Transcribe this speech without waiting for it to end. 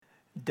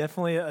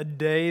Definitely a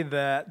day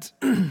that,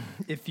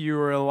 if you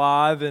were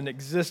alive and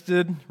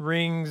existed,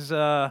 rings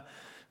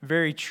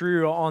very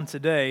true on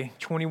today.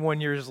 21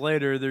 years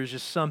later, there's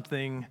just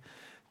something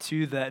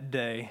to that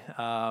day.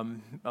 A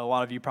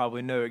lot of you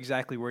probably know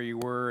exactly where you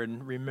were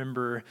and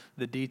remember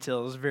the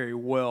details very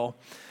well.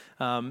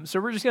 So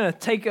we're just going to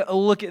take a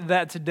look at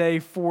that today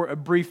for a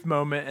brief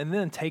moment and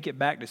then take it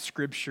back to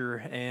Scripture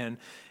and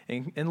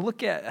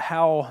look at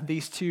how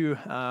these two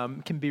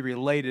can be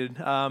related.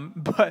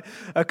 But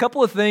a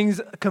couple of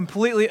things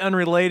completely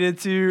unrelated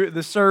to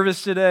the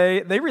service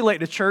today. They relate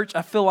to church,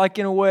 I feel like,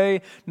 in a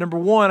way. Number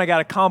one, I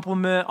got a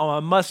compliment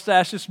on my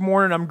mustache this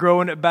morning. I'm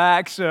growing it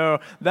back,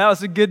 so that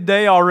was a good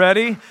day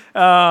already.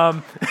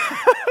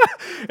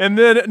 And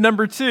then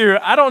number two,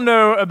 I don't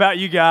know about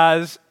you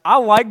guys. I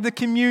like the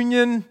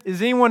communion.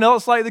 Does anyone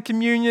else like the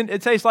communion?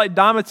 It tastes like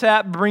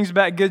Dimetapp, brings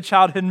back good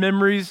childhood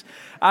memories.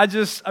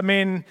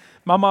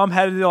 My mom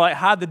had to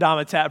hide the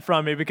Dimetapp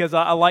from me because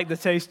I like the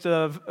taste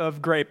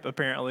of grape,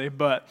 apparently.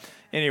 But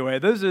anyway,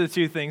 those are the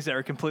two things that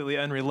are completely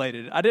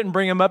unrelated. I didn't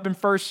bring them up in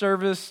first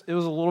service. It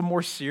was a little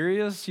more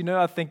serious.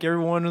 I think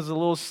everyone was a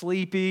little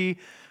sleepy.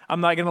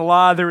 I'm not going to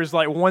lie. There was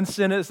one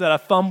sentence that I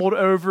fumbled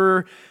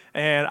over,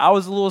 and I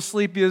was a little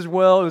sleepy as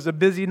well. It was a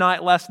busy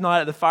night last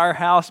night at the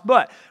firehouse,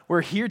 but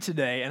we're here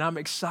today, and I'm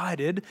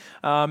excited.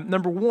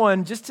 Number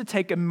one, just to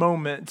take a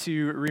moment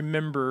to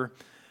remember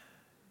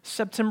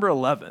September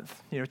 11th,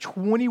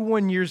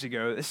 21 years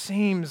ago. It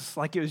seems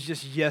like it was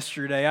just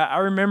yesterday. I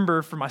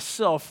remember for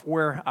myself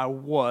where I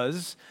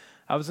was.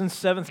 I was in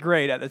 7th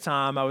grade at the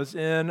time. I was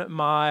in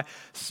my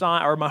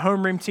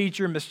homeroom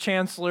teacher, Miss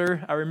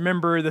Chancellor. I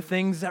remember the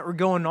things that were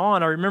going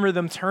on. I remember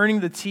them turning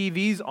the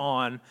TVs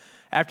on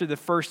after the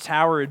first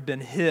tower had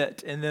been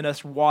hit, and then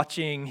us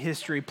watching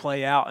history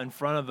play out in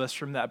front of us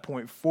from that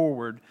point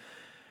forward.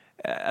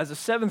 As a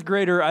 7th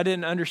grader, I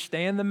didn't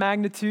understand the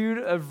magnitude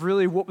of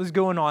really what was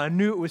going on. I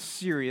knew it was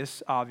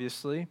serious,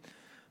 obviously,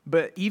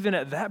 but even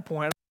at that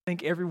point, I don't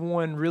think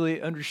everyone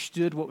really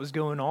understood what was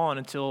going on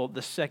until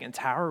the second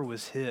tower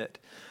was hit.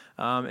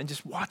 And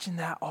just watching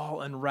that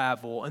all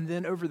unravel, and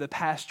then over the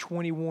past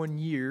 21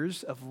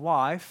 years of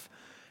life,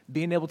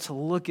 being able to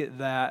look at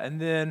that,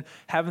 and then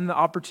having the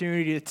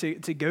opportunity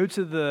to go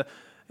to the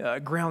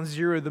Ground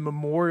Zero, the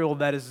memorial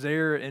that is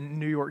there in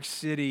New York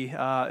City,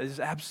 is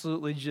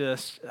absolutely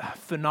just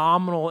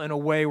phenomenal in a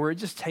way where it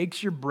just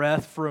takes your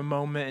breath for a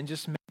moment and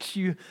just makes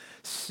you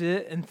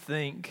sit and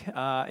think,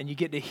 and you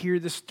get to hear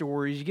the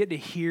stories, you get to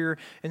hear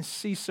and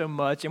see so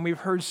much, and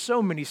we've heard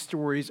so many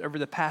stories over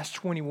the past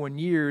 21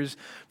 years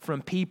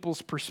from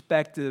people's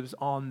perspectives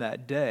on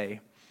that day.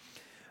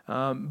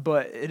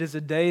 But it is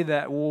a day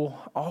that will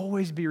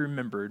always be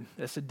remembered.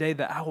 It's a day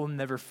that I will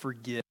never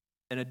forget,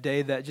 and a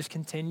day that just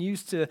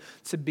continues to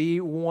be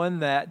one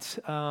that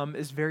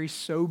is very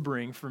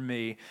sobering for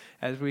me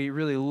as we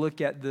really look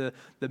at the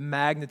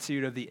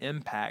magnitude of the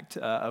impact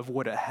of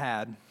what it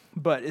had.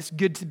 But it's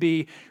good to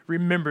be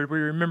remembered. We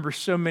remember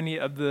so many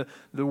of the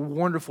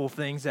wonderful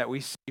things that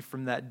we see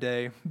from that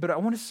day. But I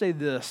want to say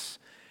this.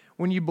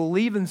 When you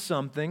believe in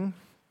something,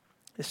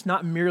 it's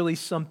not merely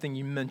something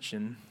you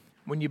mention.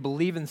 When you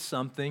believe in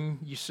something,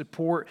 you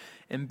support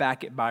and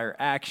back it by your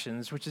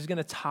actions, which is going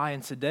to tie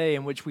in today,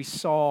 in which we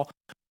saw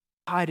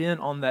tied in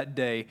on that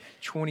day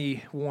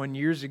 21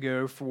 years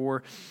ago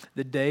for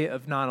the day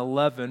of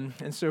 9/11.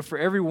 And so for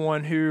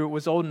everyone who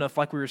was old enough,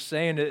 like we were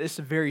saying, it's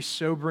a very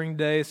sobering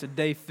day. It's a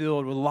day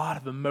filled with a lot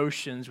of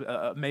emotions,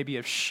 maybe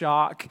of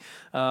shock,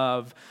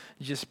 of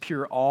just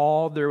pure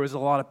awe. There was a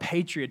lot of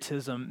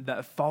patriotism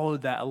that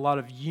followed that, a lot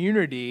of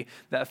unity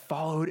that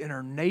followed in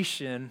our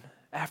nation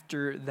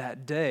after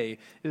that day.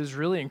 It was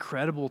really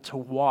incredible to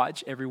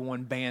watch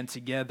everyone band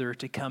together,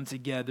 to come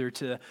together,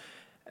 to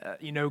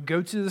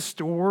go to the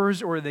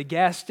stores or the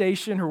gas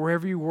station or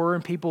wherever you were,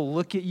 and people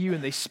look at you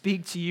and they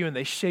speak to you and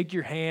they shake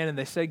your hand and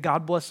they say,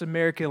 "God bless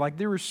America."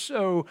 There were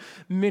so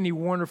many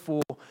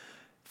wonderful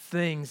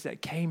things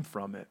that came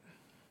from it.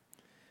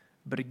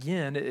 But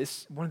again,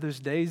 it's one of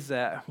those days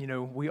that,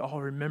 we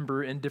all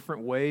remember in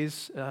different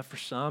ways. For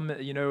some,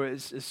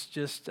 it's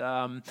just,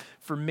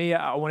 for me,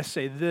 I want to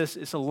say this,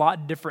 it's a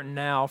lot different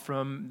now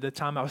from the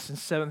time I was in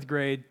 7th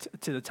grade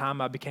to the time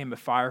I became a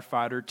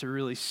firefighter to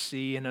really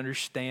see and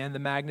understand the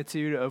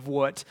magnitude of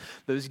what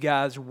those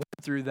guys went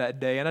through that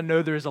day. And I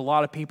know there's a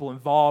lot of people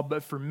involved,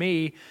 but for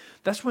me,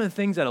 that's one of the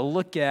things that I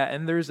look at,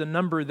 and there's a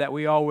number that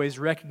we always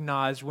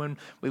recognize when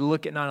we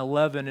look at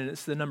 9/11, and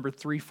it's the number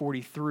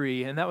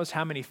 343, and that was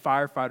how many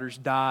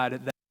firefighters died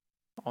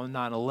on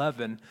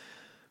 9/11.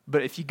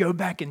 But if you go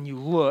back and you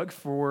look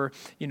for,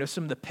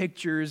 some of the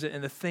pictures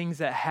and the things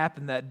that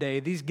happened that day,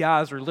 these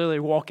guys were literally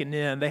walking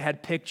in. They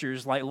had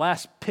pictures, like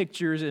last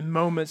pictures and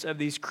moments of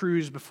these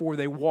crews before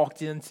they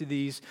walked into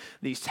these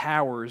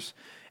towers.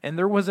 And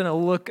there wasn't a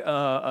look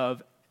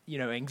of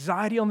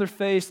anxiety on their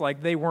face,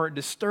 like they weren't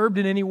disturbed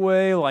in any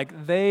way,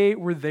 like they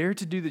were there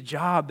to do the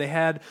job. They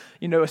had,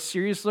 a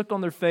serious look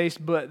on their face,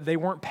 but they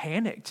weren't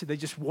panicked. They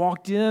just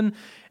walked in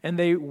and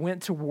they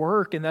went to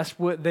work, and that's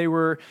what they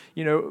were,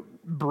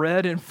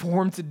 bred and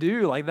formed to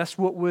do. Like that's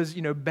what was,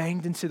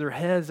 banged into their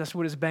heads. That's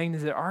what is banged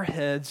into our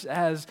heads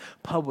as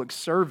public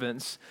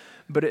servants.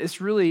 But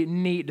it's really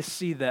neat to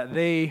see that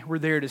they were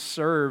there to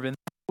serve, and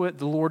what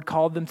the Lord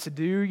called them to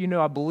do.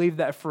 I believe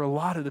that for a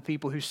lot of the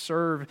people who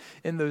serve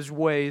in those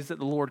ways, that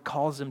the Lord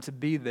calls them to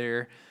be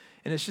there.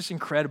 And it's just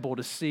incredible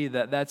to see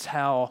that that's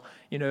how,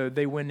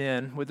 they went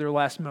in with their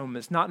last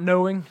moments, not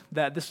knowing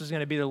that this was going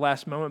to be their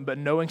last moment, but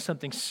knowing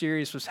something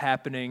serious was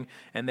happening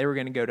and they were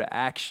going to go to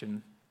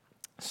action.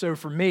 So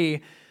for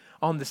me,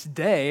 on this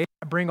day,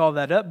 I bring all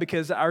that up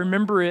because I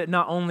remember it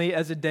not only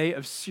as a day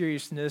of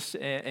seriousness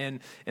and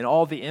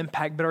all the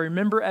impact, but I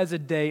remember as a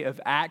day of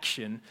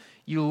action.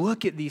 You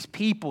look at these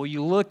people,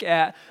 you look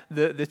at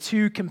the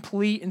two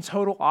complete and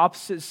total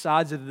opposite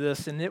sides of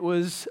this, and it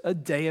was a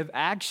day of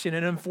action.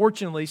 And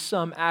unfortunately,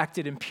 some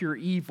acted in pure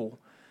evil,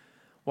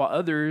 while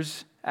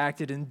others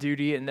acted in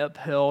duty and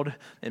upheld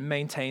and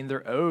maintained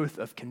their oath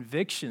of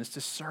convictions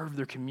to serve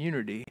their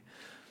community.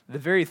 The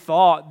very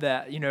thought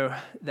that,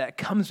 that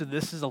comes with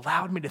this has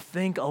allowed me to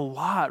think a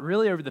lot,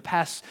 really over the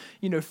past,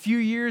 few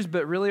years,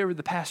 but really over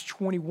the past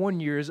 21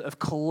 years of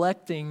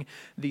collecting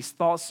these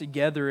thoughts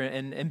together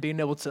and being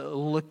able to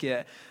look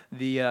at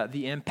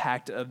the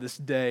impact of this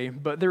day.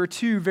 But there are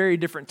two very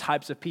different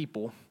types of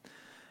people.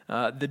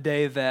 The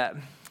day that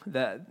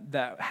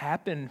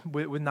happened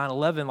with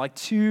 9/11, like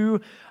two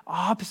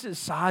opposite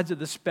sides of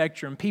the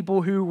spectrum,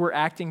 people who were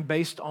acting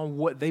based on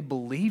what they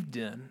believed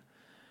in.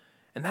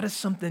 And that is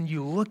something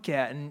you look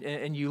at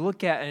and you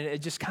look at, and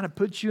it just kind of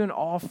puts you in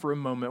awe for a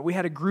moment. We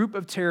had a group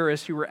of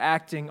terrorists who were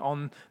acting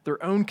on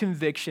their own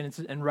convictions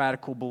and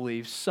radical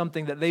beliefs,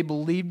 something that they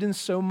believed in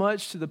so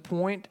much to the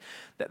point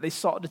that they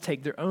sought to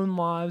take their own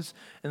lives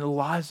and the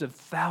lives of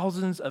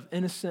thousands of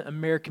innocent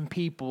American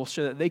people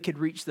so that they could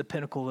reach the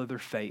pinnacle of their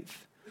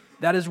faith.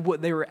 That is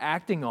what they were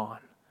acting on.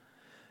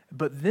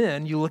 But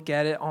then you look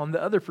at it on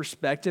the other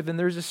perspective, and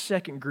there's a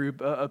second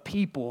group of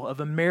people, of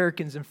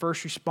Americans and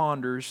first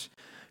responders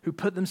who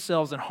put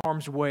themselves in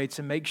harm's way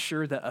to make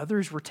sure that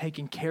others were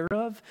taken care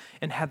of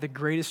and had the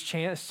greatest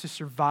chance to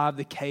survive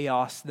the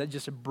chaos that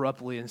just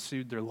abruptly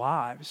ensued their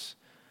lives.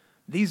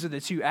 These are the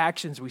two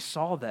actions we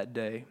saw that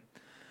day.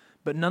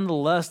 But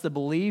nonetheless, the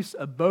beliefs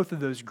of both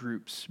of those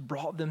groups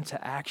brought them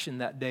to action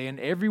that day. And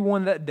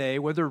everyone that day,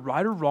 whether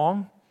right or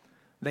wrong,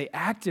 they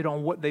acted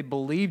on what they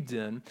believed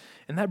in.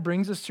 And that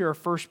brings us to our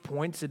first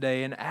point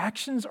today. And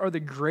actions are the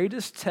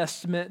greatest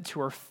testament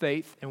to our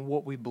faith and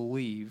what we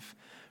believe.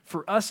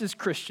 For us as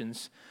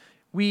Christians,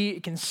 we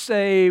can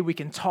say, we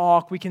can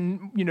talk, we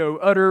can,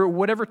 utter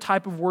whatever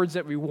type of words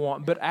that we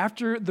want. But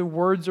after the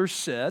words are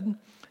said,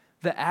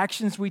 the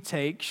actions we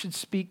take should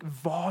speak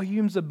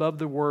volumes above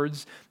the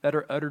words that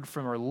are uttered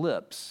from our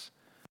lips.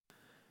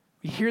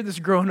 We hear this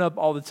growing up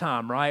all the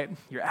time, right?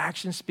 Your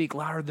actions speak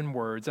louder than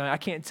words. I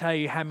can't tell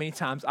you how many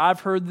times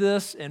I've heard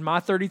this in my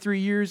 33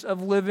 years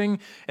of living,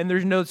 and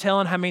there's no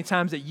telling how many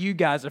times that you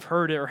guys have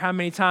heard it or how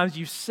many times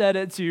you've said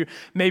it to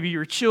maybe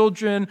your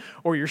children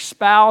or your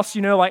spouse.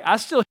 I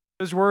still hear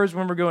those words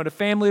when we're going to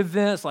family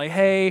events, like,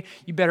 hey,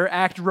 you better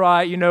act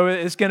right.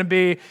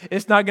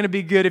 It's not going to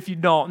be good if you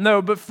don't.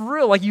 No, but for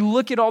real, you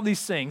look at all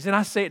these things, and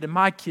I say it to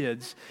my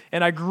kids,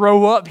 and I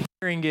grow up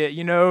hearing it,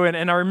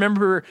 and I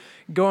remember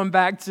going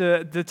back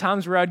to the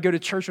times where I'd go to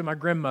church with my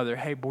grandmother.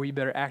 Hey, boy, you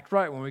better act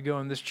right when we go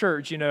in this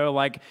church.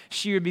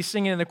 She would be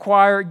singing in the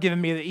choir, giving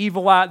me the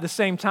evil eye at the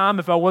same time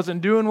if I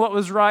wasn't doing what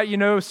was right,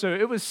 so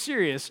it was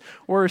serious.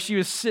 Or if she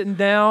was sitting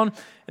down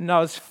and I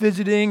was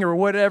fidgeting or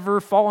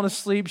whatever, falling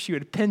asleep, she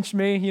would pinch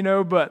me,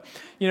 but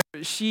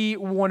she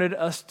wanted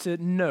us to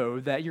know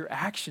that your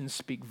actions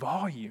speak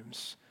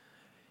volumes.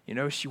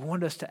 She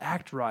wanted us to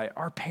act right.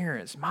 Our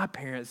parents, my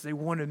parents, they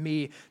wanted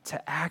me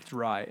to act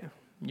right.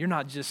 You're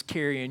not just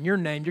carrying your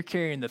name, you're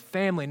carrying the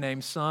family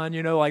name, son.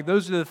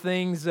 Those are the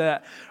things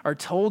that are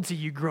told to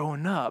you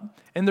growing up.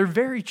 And they're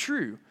very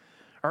true.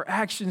 Our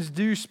actions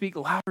do speak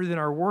louder than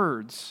our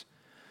words.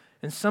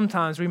 And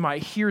sometimes we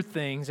might hear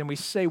things and we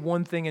say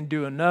one thing and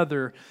do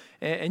another.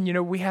 And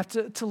we have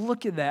to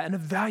look at that and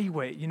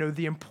evaluate,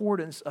 the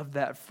importance of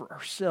that for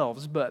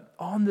ourselves. But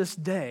on this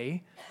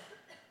day,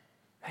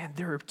 man,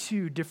 there are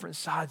two different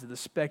sides of the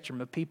spectrum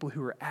of people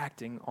who are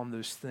acting on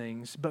those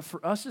things. But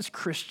for us as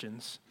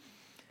Christians,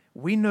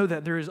 we know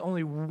that there is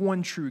only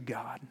one true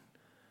God.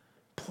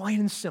 Plain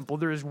and simple,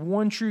 there is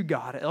one true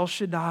God, El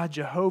Shaddai,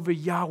 Jehovah,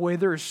 Yahweh.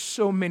 There are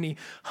so many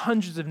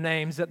hundreds of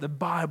names that the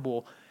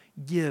Bible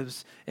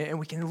gives, and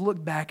we can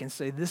look back and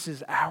say, this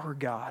is our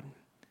God.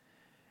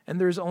 And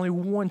there's only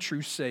one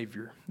true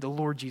Savior, the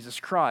Lord Jesus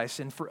Christ.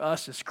 And for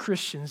us as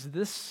Christians,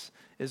 this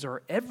is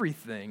our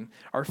everything.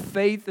 Our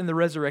faith in the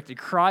resurrected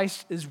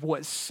Christ is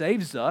what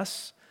saves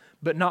us.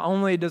 But not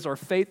only does our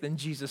faith in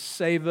Jesus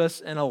save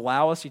us and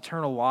allow us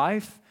eternal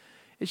life,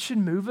 it should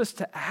move us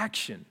to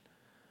action.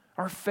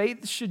 Our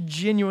faith should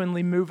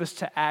genuinely move us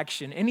to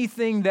action.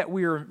 Anything that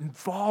we are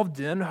involved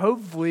in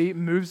hopefully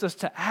moves us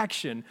to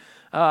action.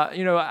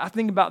 I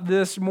think about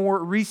this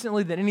more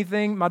recently than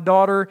anything. My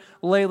daughter,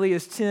 Laylee,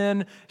 is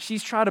 10.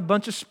 She's tried a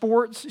bunch of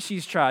sports.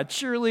 She's tried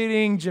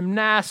cheerleading,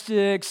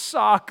 gymnastics,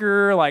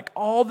 soccer, like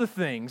all the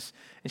things.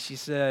 And she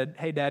said,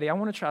 "Hey, Daddy, I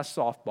want to try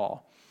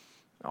softball."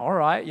 All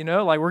right,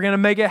 we're going to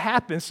make it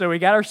happen. So we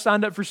got her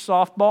signed up for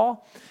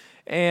softball.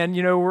 And,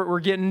 we're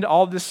getting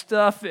all this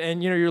stuff,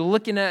 and, you're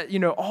looking at,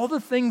 all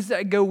the things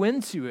that go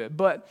into it.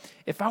 But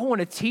if I want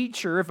to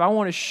teach her, if I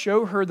want to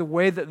show her the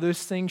way that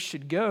those things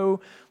should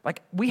go,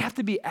 we have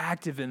to be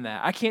active in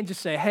that. I can't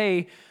just say,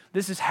 "Hey,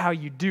 this is how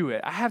you do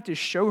it." I have to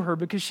show her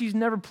because she's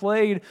never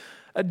played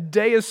a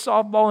day of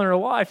softball in her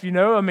life,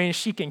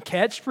 she can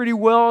catch pretty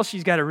well.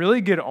 She's got a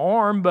really good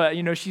arm, but,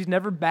 she's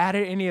never bad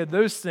at any of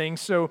those things.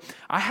 So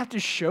I have to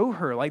show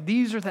her,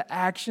 these are the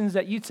actions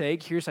that you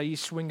take. Here's how you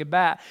swing a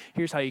bat.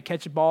 Here's how you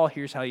catch a ball.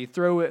 Here's how you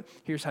throw it.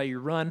 Here's how you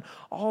run.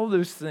 All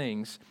those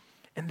things.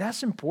 And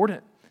that's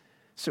important.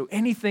 So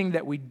anything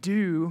that we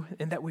do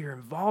and that we are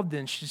involved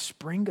in should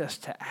spring us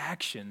to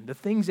action. The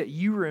things that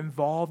you are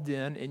involved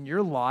in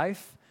your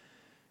life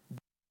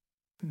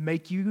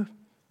make you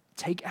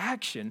take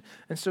action.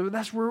 And so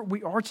that's where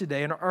we are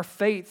today. And our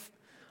faith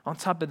on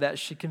top of that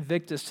should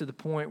convict us to the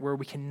point where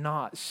we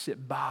cannot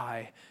sit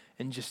by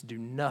and just do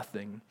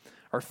nothing.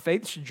 Our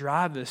faith should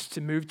drive us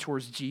to move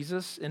towards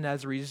Jesus. And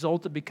as a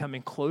result of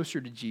becoming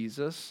closer to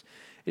Jesus,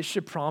 it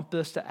should prompt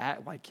us to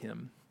act like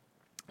him.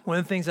 One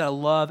of the things that I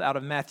love out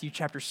of Matthew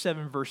chapter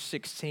 7, verse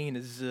 16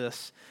 is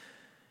this.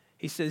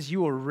 He says,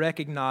 "You will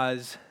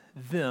recognize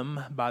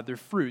them by their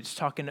fruits,"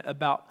 talking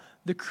about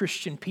the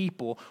Christian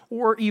people,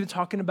 or even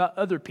talking about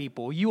other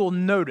people. You will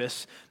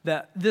notice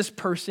that this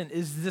person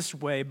is this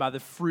way by the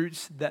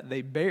fruits that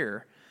they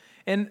bear.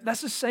 And that's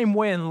the same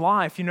way in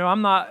life.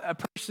 I'm not a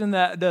person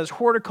that does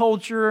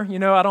horticulture.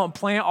 I don't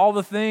plant all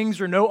the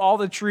things or know all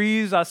the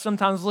trees. I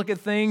sometimes look at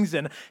things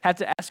and have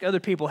to ask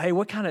other people, "Hey,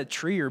 what kind of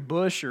tree or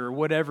bush or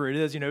whatever it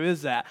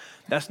is that?"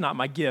 That's not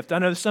my gift. I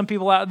know some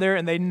people out there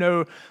and they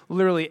know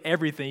literally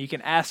everything. You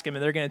can ask them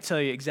and they're going to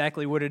tell you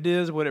exactly what it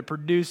is, what it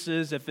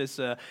produces, if it's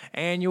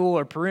annual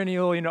or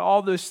perennial,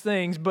 all those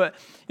things. But,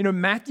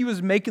 Matthew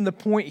is making the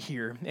point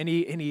here, and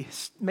he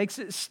makes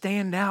it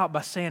stand out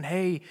by saying,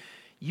 "Hey,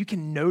 you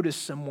can notice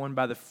someone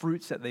by the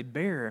fruits that they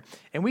bear."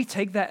 And we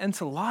take that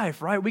into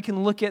life, right? We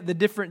can look at the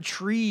different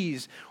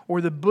trees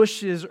or the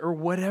bushes or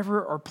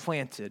whatever are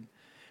planted.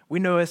 We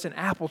know it's an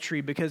apple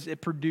tree because it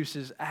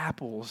produces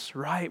apples,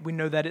 right? We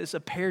know that it's a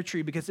pear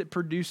tree because it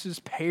produces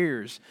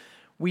pears.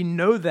 We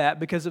know that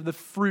because of the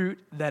fruit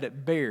that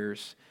it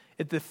bears.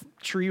 If the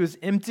tree was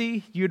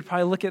empty, you would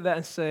probably look at that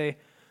and say,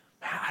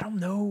 "I don't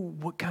know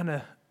what kind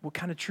of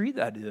tree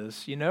that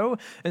is,"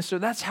 And so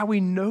that's how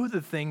we know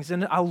the things.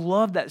 And I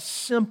love that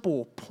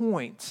simple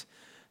point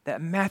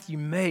that Matthew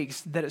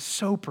makes, that is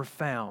so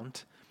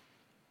profound.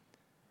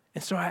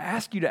 And so I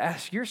ask you to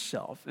ask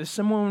yourself, if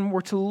someone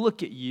were to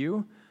look at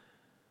you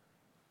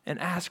and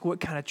ask, "What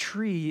kind of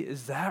tree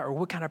is that?" or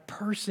 "What kind of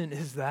person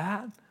is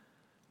that?"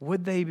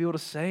 would they be able to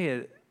say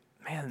it?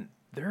 Man,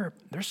 they're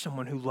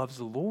someone who loves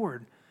the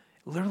Lord,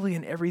 literally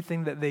in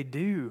everything that they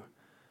do.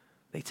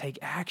 They take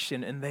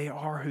action, and they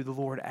are who the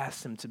Lord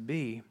asked them to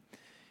be.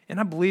 And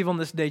I believe on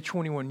this day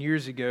 21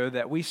 years ago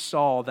that we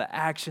saw the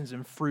actions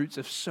and fruits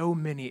of so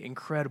many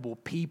incredible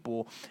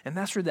people, and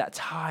that's where that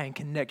tie and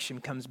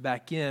connection comes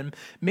back in,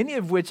 many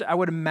of which I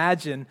would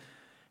imagine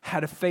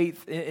had a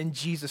faith in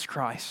Jesus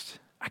Christ.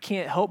 I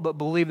can't help but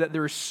believe that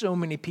there were so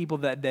many people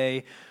that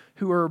day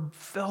who are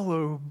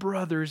fellow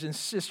brothers and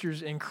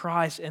sisters in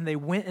Christ, and they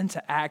went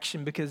into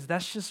action because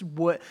that's just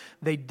what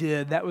they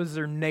did. That was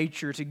their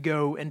nature, to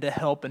go and to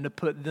help and to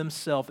put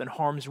themselves in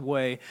harm's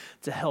way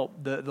to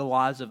help the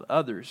lives of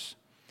others.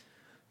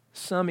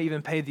 Some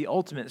even paid the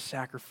ultimate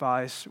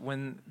sacrifice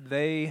when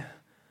they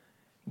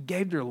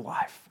gave their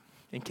life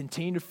and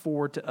continued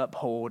forward to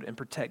uphold and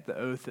protect the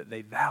oath that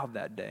they vowed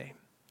that day.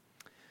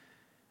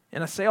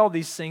 And I say all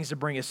these things to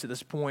bring us to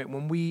this point.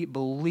 When we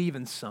believe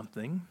in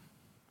something,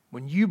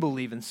 when you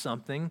believe in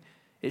something,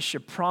 it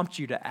should prompt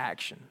you to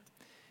action.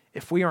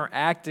 If we aren't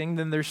acting,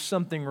 then there's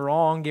something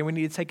wrong, and we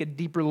need to take a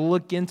deeper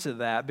look into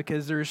that,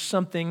 because there's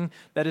something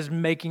that is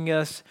making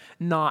us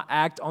not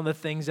act on the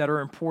things that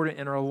are important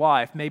in our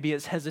life. Maybe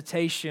it's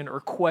hesitation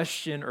or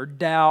question or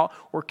doubt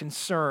or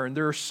concern.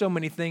 There are so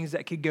many things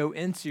that could go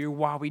into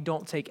why we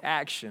don't take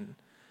action.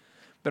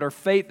 But our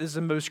faith is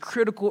the most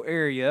critical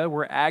area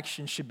where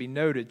action should be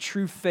noted.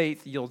 True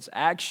faith yields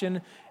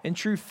action, and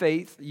true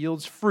faith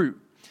yields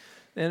fruit.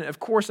 And of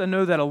course, I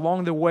know that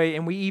along the way,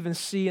 and we even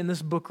see in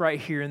this book right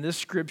here, in this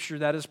scripture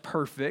that is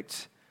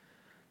perfect,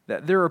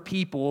 that there are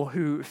people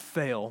who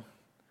fail.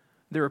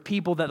 There are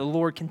people that the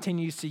Lord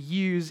continues to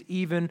use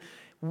even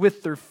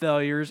with their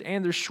failures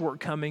and their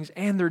shortcomings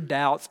and their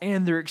doubts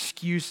and their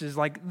excuses.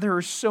 Like, there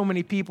are so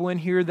many people in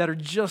here that are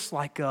just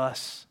like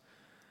us.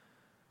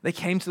 They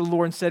came to the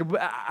Lord and said,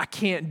 "I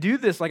can't do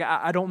this.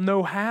 I don't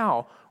know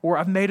how. Or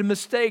I've made a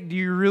mistake. Do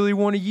you really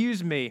want to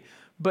use me?"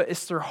 but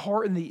it's their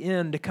heart in the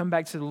end to come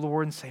back to the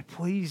Lord and say,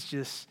 please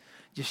just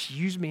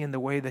use me in the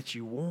way that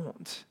you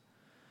want.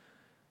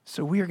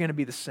 So we are going to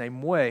be the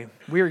same way.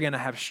 We are going to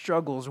have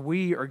struggles.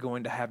 We are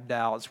going to have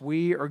doubts.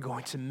 We are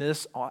going to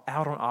miss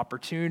out on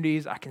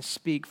opportunities. I can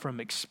speak from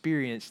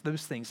experience.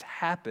 Those things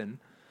happen.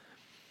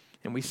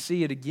 And we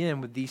see it again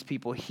with these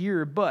people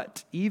here.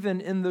 But even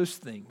in those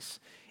things,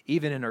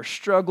 even in our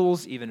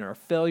struggles, even in our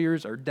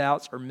failures, our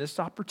doubts, our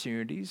missed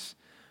opportunities,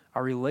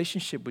 our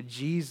relationship with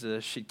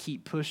Jesus should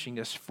keep pushing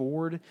us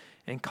forward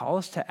and call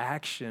us to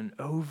action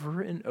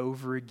over and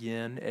over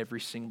again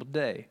every single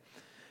day.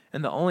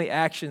 And the only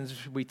actions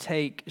we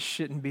take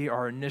shouldn't be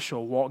our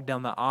initial walk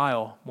down the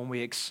aisle when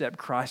we accept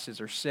Christ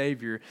as our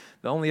Savior.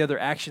 The only other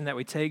action that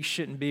we take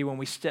shouldn't be when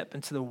we step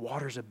into the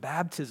waters of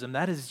baptism.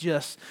 That is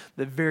just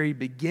the very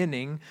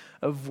beginning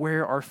of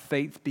where our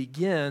faith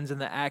begins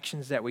and the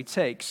actions that we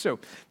take. So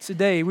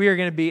today we are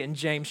going to be in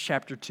James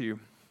chapter 2.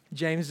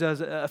 James does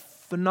a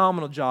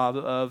phenomenal job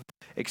of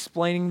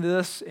explaining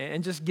this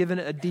and just giving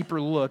a deeper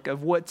look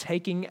of what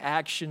taking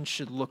action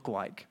should look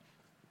like.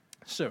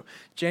 So,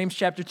 James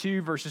chapter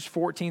 2, verses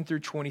 14 through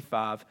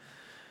 25.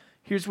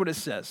 Here's what it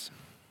says.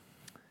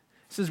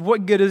 It says,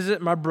 "What good is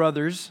it, my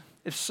brothers,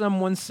 if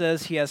someone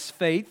says he has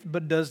faith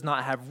but does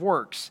not have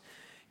works?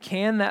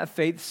 Can that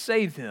faith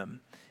save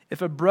him?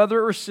 If a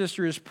brother or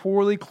sister is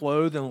poorly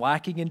clothed and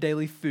lacking in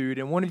daily food,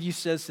 and one of you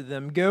says to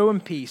them, 'Go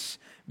in peace,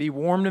 be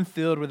warmed and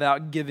filled,'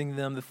 without giving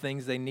them the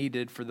things they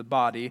needed for the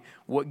body,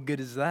 what good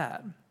is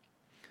that?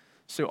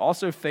 So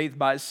also faith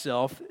by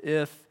itself,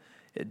 if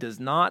it does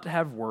not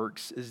have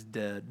works, is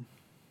dead.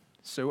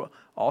 So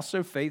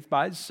also faith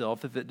by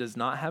itself, if it does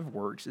not have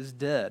works, is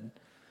dead.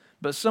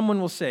 But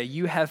someone will say,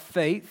 'You have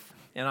faith,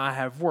 and I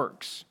have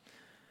works.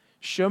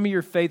 Show me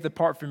your faith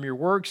apart from your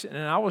works, and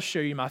I will show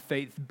you my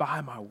faith by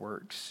my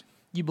works.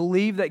 You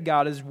believe that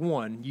God is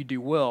one. You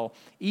do well.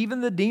 Even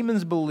the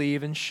demons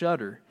believe and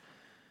shudder.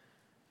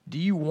 Do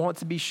you want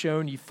to be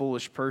shown, you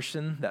foolish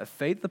person, that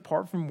faith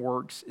apart from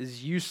works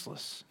is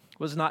useless?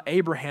 Was not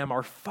Abraham,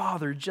 our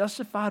father,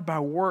 justified by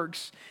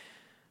works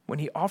when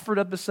he offered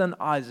up his son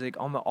Isaac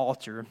on the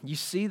altar? You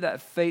see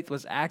that faith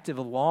was active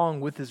along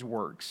with his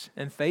works,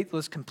 and faith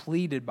was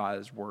completed by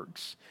his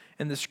works.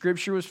 And the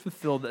scripture was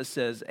fulfilled that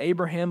says,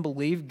 Abraham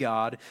believed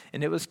God,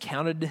 and it was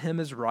counted to him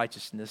as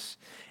righteousness,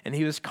 and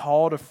he was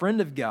called a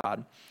friend of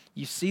God.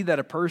 You see that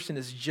a person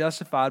is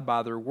justified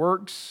by their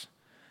works,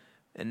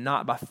 and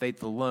not by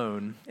faith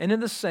alone. And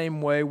in the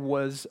same way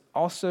was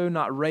also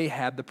not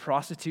Rahab the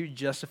prostitute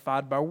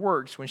justified by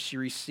works when she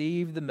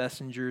received the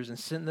messengers and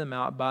sent them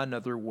out by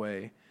another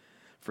way.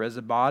 For as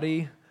a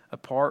body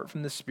apart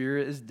from the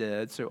spirit is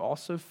dead, so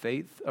also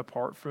faith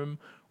apart from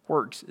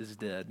works is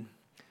dead."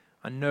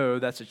 I know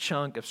that's a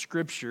chunk of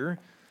scripture,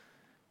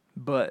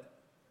 but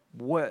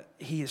what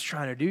he is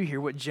trying to do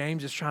here, what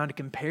James is trying to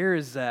compare,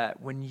 is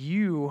that when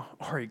you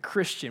are a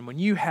Christian, when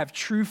you have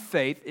true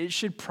faith, it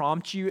should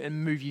prompt you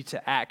and move you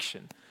to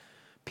action.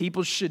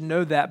 People should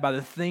know that by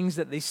the things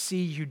that they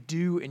see you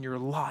do in your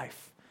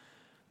life.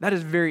 That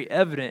is very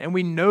evident, and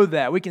we know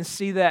that. We can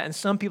see that in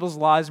some people's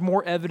lives,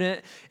 more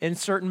evident in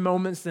certain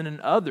moments than in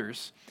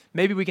others.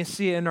 Maybe we can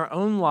see it in our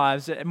own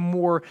lives at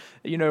more,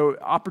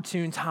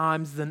 opportune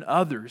times than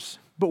others.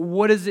 But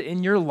what is it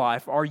in your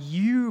life? Are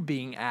you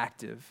being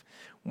active?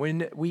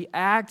 When we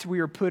act, we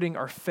are putting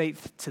our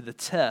faith to the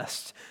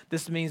test.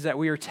 This means that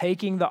we are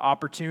taking the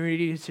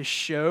opportunity to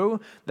show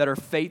that our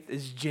faith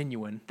is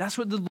genuine. That's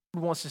what the Lord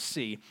wants to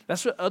see.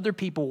 That's what other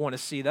people want to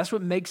see. That's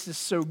what makes this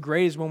so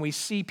great, is when we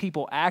see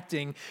people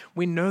acting,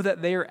 we know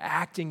that they are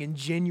acting in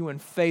genuine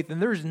faith.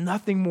 And there's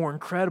nothing more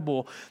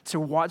incredible to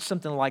watch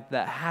something like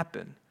that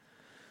happen.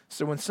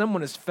 So when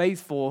someone is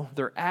faithful,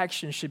 their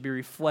actions should be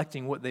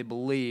reflecting what they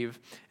believe.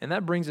 And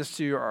that brings us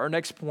to our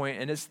next point,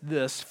 and it's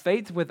this: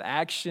 faith with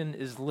action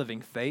is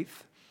living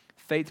faith.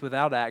 Faith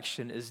without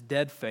action is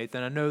dead faith.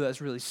 And I know that's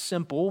really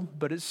simple,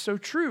 but it's so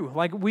true.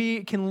 Like,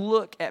 we can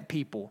look at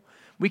people.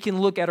 We can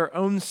look at our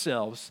own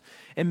selves.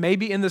 And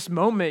maybe in this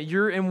moment,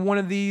 you're in one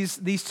of these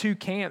two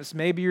camps.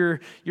 Maybe you're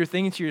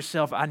thinking to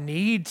yourself, I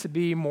need to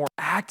be more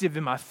active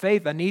in my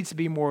faith. I need to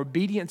be more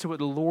obedient to what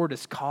the Lord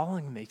is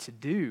calling me to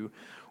do.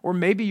 Or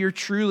maybe you're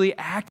truly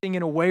acting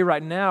in a way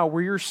right now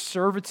where your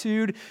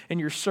servitude and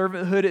your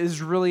servanthood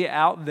is really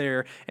out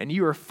there and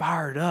you are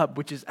fired up,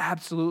 which is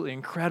absolutely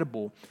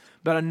incredible.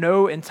 But I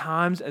know in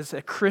times as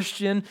a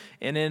Christian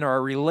and in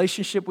our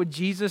relationship with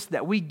Jesus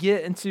that we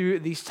get into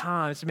these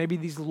times, maybe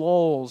these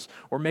lulls,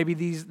 or maybe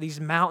these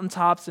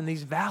mountaintops and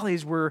these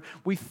valleys where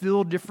we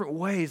feel different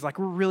ways, like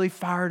we're really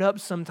fired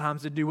up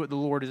sometimes to do what the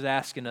Lord is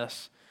asking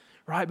us,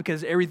 right?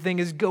 Because everything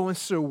is going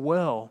so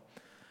well.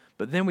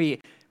 But then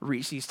we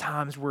reach these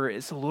times where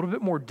it's a little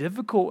bit more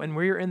difficult and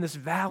we're in this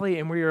valley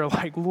and we are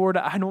like, Lord,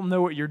 I don't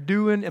know what you're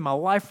doing in my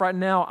life right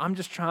now. I'm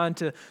just trying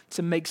to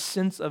make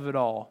sense of it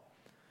all.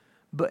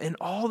 But in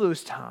all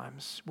those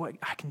times, what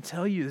I can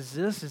tell you is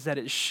that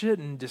it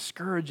shouldn't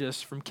discourage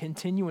us from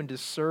continuing to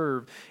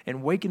serve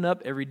and waking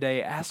up every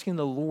day asking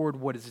the Lord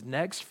what is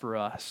next for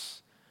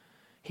us.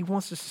 He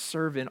wants us to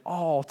serve in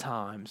all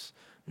times,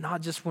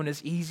 not just when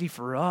it's easy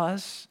for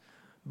us,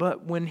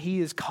 But when he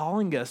is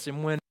calling us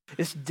and when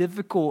it's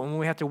difficult and when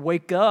we have to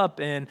wake up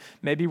and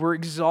maybe we're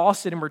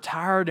exhausted and we're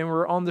tired and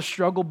we're on the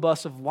struggle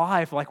bus of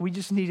life, like we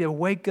just need to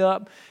wake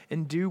up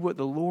and do what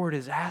the Lord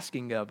is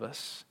asking of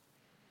us.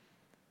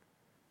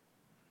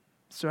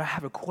 So I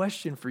have a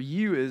question for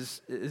you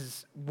is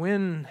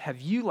when have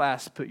you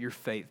last put your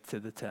faith to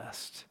the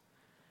test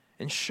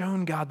and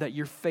shown God that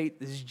your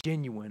faith is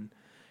genuine?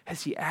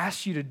 Has he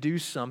asked you to do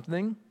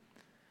something?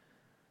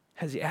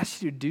 Has he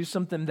asked you to do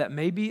something that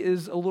maybe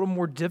is a little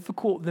more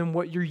difficult than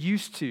what you're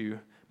used to?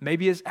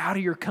 Maybe it's out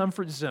of your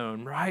comfort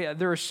zone, right?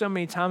 There are so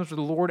many times where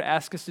the Lord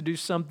asks us to do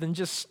something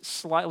just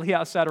slightly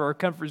outside of our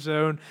comfort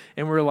zone,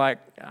 and we're like,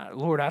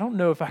 Lord, I don't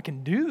know if I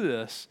can do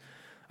this.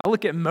 I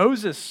look at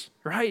Moses,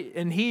 right?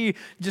 And he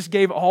just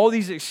gave all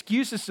these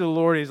excuses to the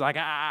Lord. He's like,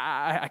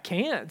 I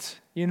can't.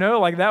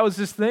 Like that was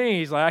his thing.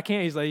 He's like, I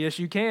can't. He's like, yes,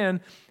 you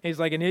can. He's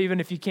like, and even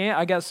if you can't,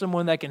 I got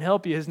someone that can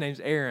help you. His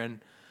name's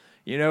Aaron.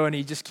 And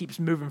he just keeps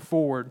moving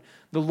forward.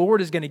 The Lord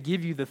is going to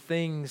give you the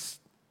things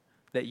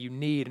that you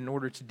need in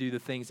order to do the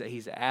things that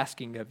he's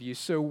asking of you.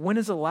 So when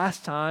is the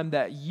last time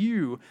that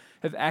you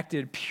have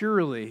acted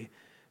purely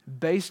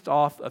based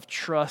off of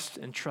trust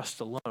and trust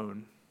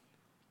alone?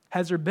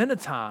 Has there been a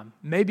time,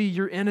 maybe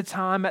you're in a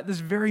time at this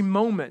very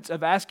moment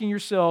of asking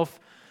yourself,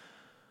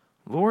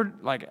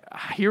 Lord, like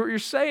I hear what you're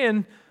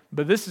saying,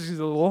 but this is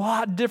a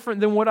lot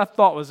different than what I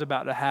thought was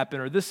about to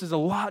happen, or this is a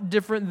lot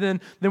different than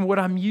what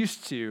I'm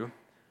used to.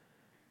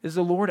 Is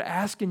the Lord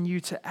asking you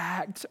to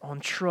act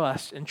on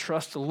trust and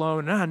trust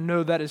alone? And I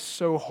know that is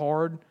so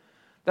hard.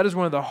 That is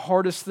one of the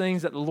hardest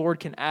things that the Lord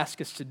can ask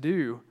us to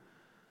do.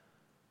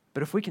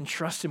 But if we can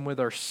trust him with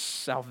our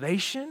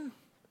salvation,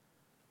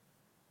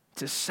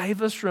 to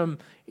save us from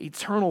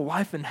eternal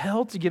life in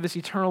hell, to give us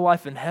eternal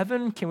life in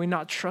heaven, can we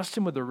not trust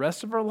him with the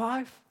rest of our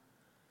life?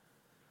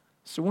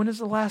 So when is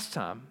the last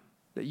time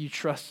that you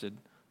trusted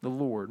the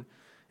Lord?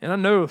 And I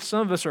know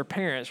some of us are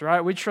parents, right?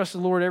 We trust the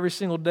Lord every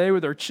single day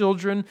with our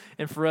children,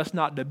 and for us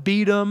not to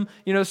beat them,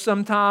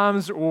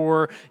 sometimes,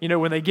 or,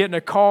 when they get in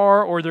a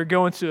car, or they're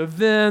going to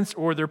events,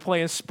 or they're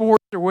playing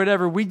sports, or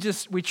whatever, we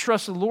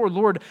trust the Lord.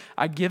 Lord,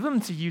 I give them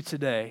to you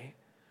today.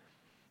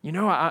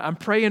 I'm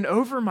praying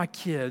over my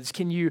kids.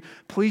 Can you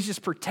please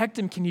just protect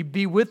them? Can you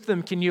be with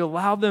them? Can you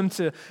allow them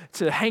to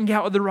hang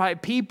out with the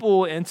right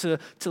people and to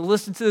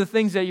listen to the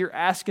things that you're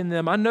asking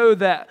them? I know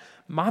that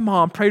my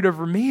mom prayed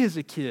over me as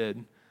a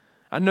kid.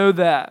 I know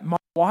that my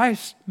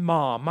wife's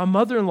mom, my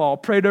mother-in-law,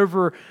 prayed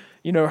over,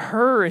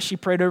 her, and she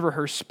prayed over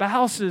her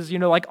spouses,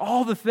 like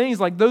all the things,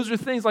 like those are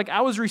things, like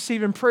I was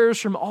receiving prayers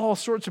from all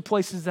sorts of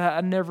places that I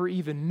never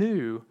even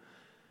knew.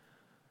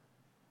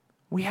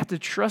 We have to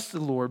trust the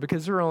Lord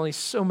because there are only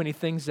so many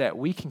things that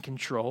we can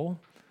control.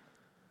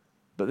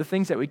 But the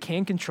things that we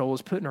can control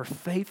is putting our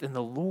faith in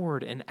the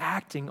Lord and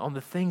acting on the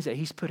things that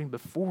he's putting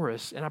before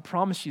us. And I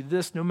promise you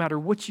this, no matter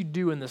what you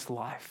do in this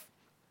life,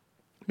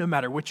 no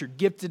matter what you're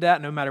gifted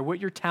at, no matter what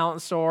your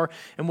talents are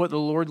and what the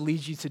Lord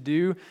leads you to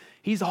do,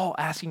 he's all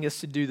asking us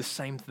to do the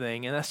same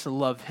thing. And that's to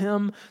love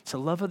him, to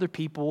love other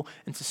people,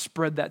 and to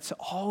spread that to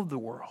all of the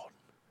world.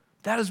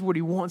 That is what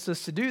he wants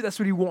us to do. That's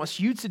what he wants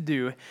you to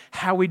do.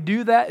 How we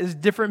do that is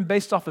different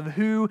based off of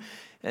who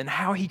and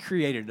how he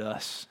created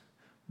us.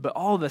 But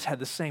all of us had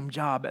the same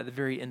job at the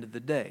very end of the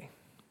day.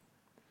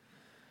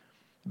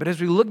 But as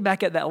we look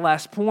back at that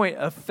last point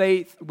of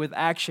faith with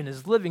action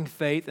is living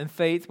faith and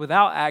faith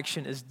without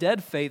action is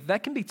dead faith,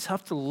 that can be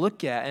tough to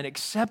look at and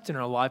accept in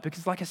our life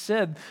because, like I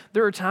said,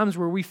 there are times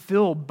where we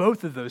feel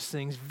both of those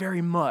things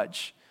very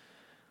much.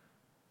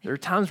 There are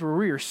times where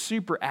we are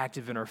super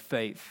active in our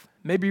faith.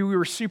 Maybe we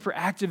were super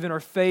active in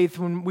our faith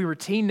when we were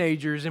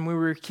teenagers and we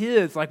were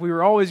kids, like we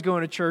were always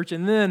going to church,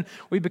 and then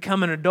we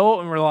become an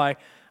adult and we're like,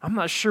 I'm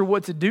not sure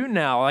what to do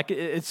now. Like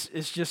it's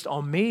just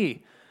on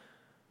me.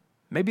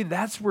 Maybe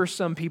that's where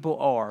some people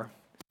are.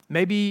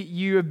 Maybe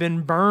you have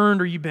been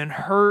burned or you've been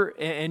hurt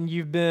and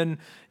you've been,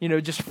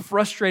 just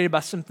frustrated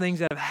by some things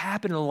that have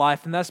happened in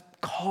life, and that's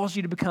caused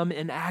you to become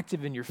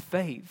inactive in your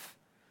faith.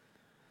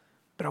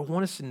 But I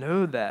want us to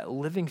know that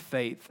living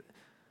faith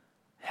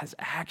has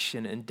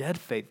action and dead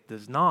faith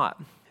does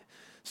not.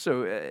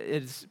 So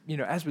it's,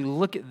 as we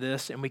look at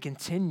this and we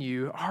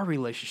continue our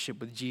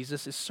relationship with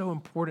Jesus, it's so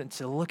important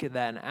to look at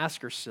that and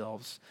ask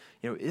ourselves,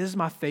 is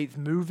my faith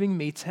moving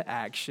me to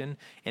action,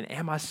 and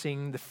am I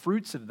seeing the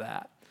fruits of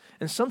that?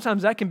 And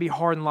sometimes that can be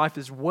hard in life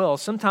as well.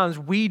 Sometimes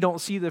we don't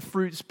see the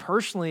fruits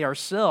personally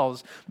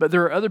ourselves, but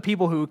there are other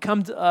people who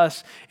come to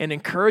us and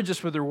encourage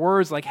us with their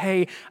words like,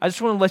 hey, I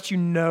just want to let you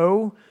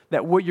know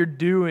that what you're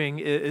doing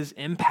is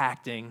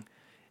impacting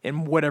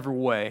in whatever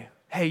way.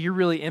 Hey, you're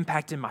really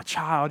impacting my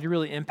child. You're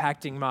really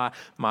impacting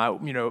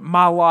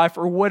my life,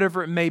 or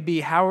whatever it may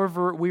be.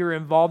 However we are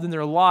involved in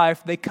their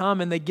life, they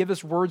come and they give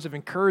us words of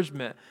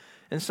encouragement.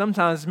 And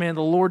sometimes, the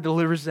Lord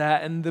delivers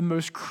that in the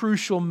most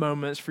crucial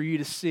moments for you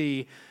to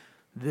see,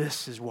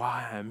 this is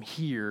why I'm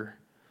here.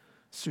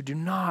 So do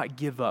not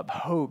give up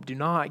hope. Do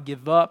not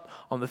give up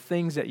on the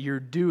things that you're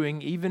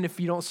doing, even if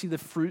you don't see the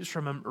fruits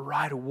from them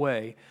right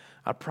away.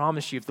 I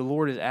promise you, if the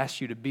Lord has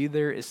asked you to be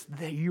there, it's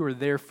that you are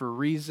there for a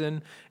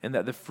reason and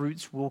that the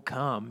fruits will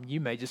come.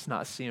 You may just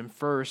not see them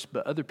first,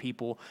 but other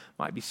people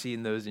might be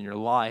seeing those in your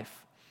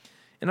life.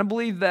 And I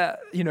believe that,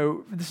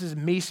 this is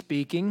me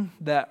speaking,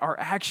 that our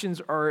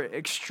actions are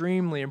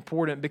extremely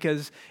important,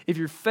 because if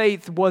your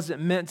faith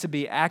wasn't meant to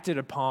be acted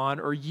upon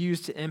or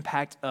used to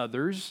impact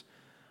others,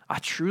 I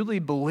truly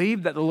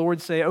believe that the Lord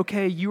would say,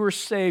 okay, you are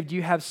saved,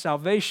 you have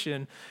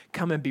salvation,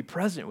 come and be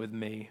present with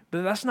me.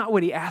 But that's not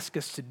what he asked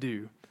us to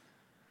do.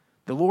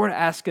 The Lord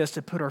asks us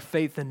to put our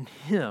faith in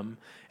him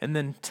and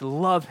then to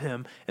love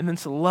him and then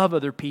to love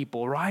other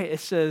people, right? It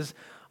says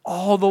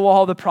all the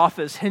law of the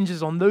prophets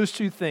hinges on those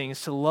two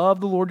things: to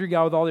love the Lord your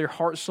God with all your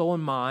heart, soul,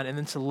 and mind, and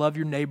then to love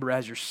your neighbor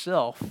as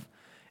yourself.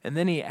 And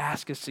then he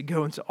asks us to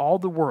go into all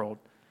the world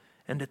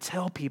and to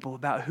tell people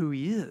about who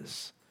he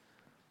is.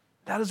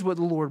 That is what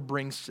the Lord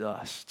brings to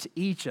us, to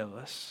each of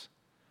us.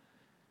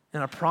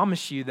 And I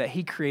promise you that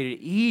he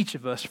created each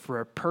of us for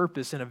a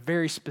purpose and a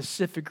very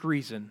specific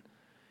reason.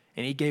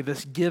 And he gave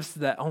us gifts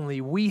that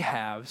only we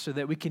have, so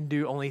that we can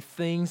do only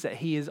things that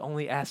he is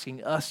only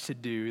asking us to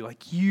do.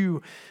 Like,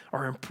 you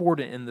are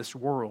important in this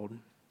world.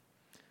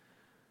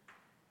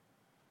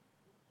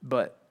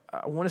 But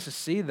I want us to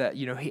see that,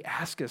 he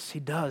asks us, he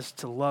does,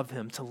 to love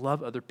him, to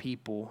love other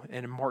people.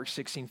 And in Mark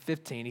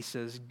 16:15, he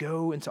says,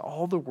 go into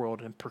all the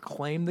world and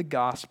proclaim the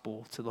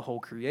gospel to the whole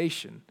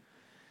creation.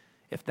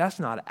 If that's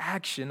not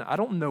action, I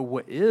don't know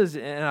what is.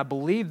 And I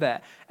believe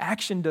that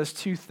action does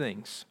two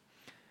things.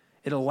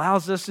 It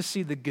allows us to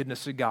see the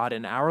goodness of God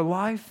in our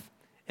life,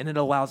 and it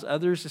allows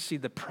others to see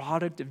the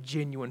product of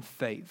genuine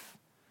faith.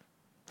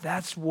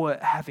 That's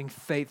what having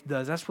faith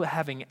does. That's what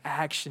having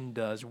action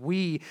does.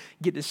 We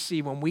get to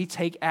see when we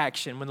take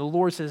action, when the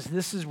Lord says,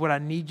 this is what I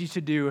need you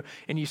to do,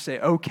 and you say,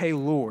 okay,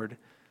 Lord.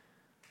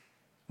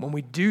 When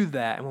we do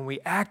that and when we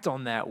act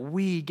on that,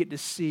 we get to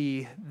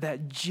see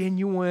that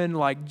genuine,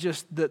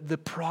 just the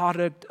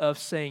product of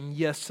saying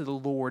yes to the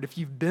Lord. If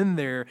you've been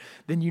there,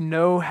 then you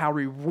know how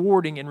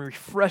rewarding and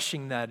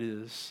refreshing that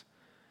is.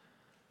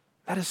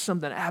 That is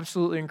something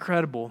absolutely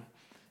incredible.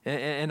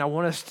 And I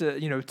want us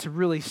to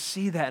really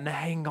see that and to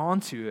hang on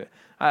to it.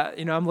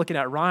 I'm looking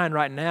at Ryan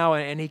right now,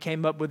 and he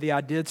came up with the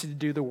idea to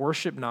do the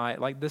worship night.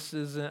 I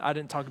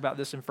didn't talk about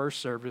this in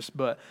first service,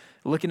 but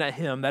looking at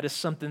him, that is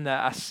something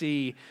that I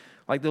see.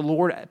 Like, the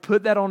Lord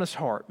put that on his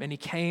heart, and he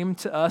came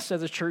to us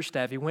as a church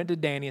staff. He went to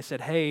Danny and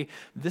said, hey,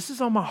 this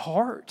is on my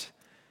heart.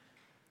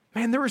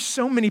 Man, there were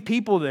so many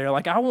people there.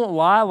 I won't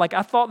lie.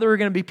 I thought there were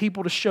going to be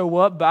people to show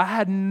up, but I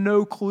had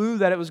no clue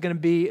that it was going to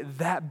be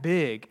that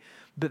big.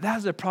 But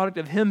that's a product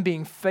of him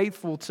being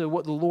faithful to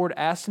what the Lord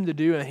asked him to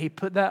do, and he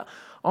put that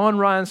on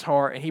Ryan's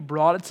heart, and he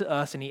brought it to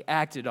us, and he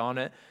acted on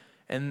it.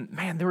 And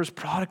man, there was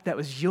product that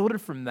was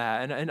yielded from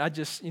that. And I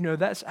just,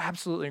 that's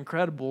absolutely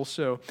incredible.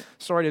 So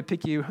sorry to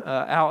pick you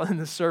out in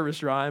the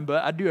service, Ryan,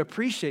 but I do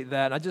appreciate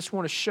that. And I just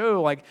want to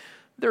show,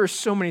 there are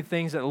so many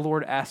things that the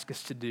Lord asks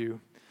us to do.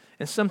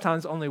 And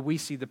sometimes only we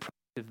see the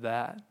product of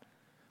that.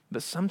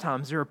 But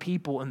sometimes there are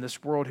people in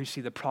this world who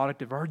see the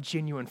product of our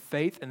genuine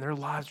faith, and their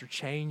lives are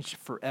changed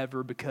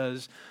forever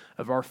because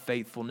of our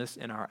faithfulness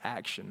and our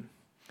action.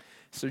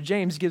 So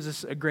James gives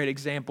us a great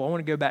example. I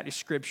want to go back to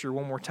Scripture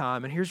one more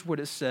time, and here's what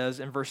it says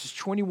in verses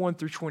 21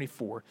 through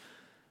 24.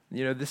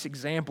 This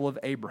example of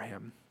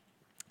Abraham.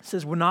 It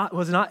says,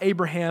 was not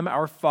Abraham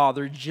our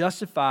father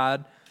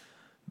justified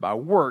by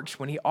works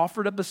when he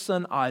offered up his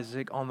son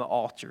Isaac on the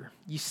altar?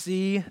 You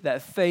see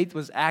that faith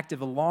was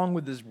active along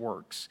with his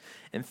works,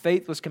 and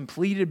faith was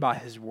completed by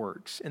his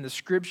works. And the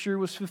scripture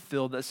was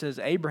fulfilled that says,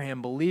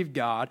 Abraham believed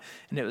God,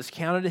 and it was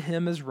counted to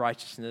him as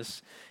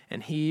righteousness,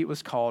 and he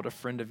was called a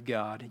friend of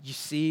God. You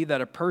see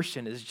that a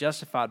person is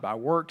justified by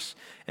works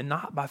and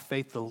not by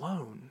faith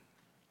alone.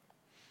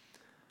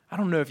 I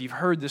don't know if you've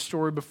heard this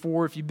story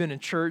before. If you've been in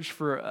church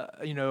for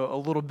a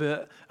little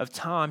bit of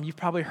time, you've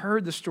probably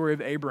heard the story of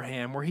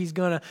Abraham, where he's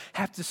going to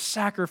have to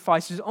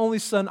sacrifice his only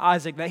son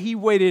Isaac that he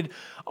waited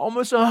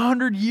almost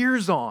 100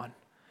 years on.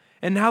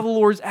 And now the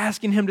Lord's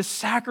asking him to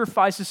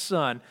sacrifice his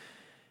son.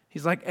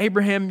 He's like,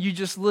 Abraham, you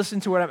just listen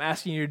to what I'm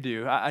asking you to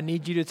do. I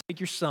need you to take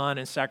your son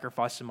and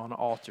sacrifice him on the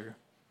altar.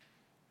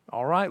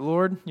 All right,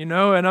 Lord,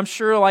 and I'm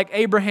sure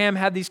Abraham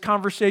had these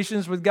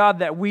conversations with God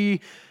that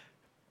we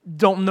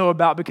don't know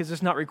about because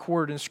it's not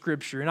recorded in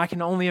Scripture. And I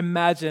can only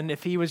imagine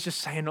if he was just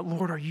saying,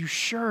 Lord, are you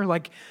sure?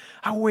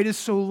 I waited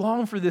so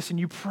long for this and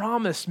you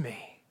promised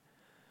me.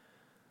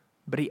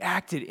 But he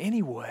acted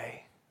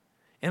anyway.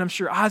 And I'm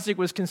sure Isaac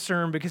was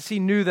concerned because he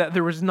knew that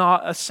there was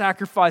not a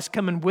sacrifice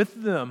coming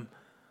with them.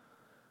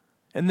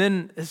 And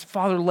then his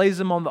father lays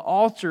him on the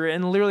altar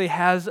and literally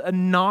has a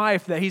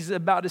knife that he's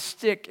about to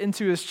stick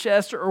into his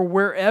chest or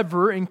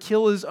wherever and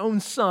kill his own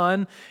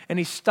son. And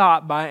he's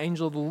stopped by an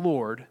angel of the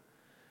Lord.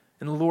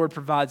 And the Lord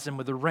provides him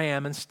with a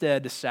ram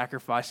instead to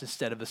sacrifice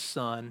instead of a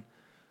son.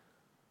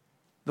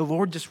 The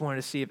Lord just wanted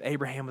to see if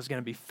Abraham was going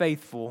to be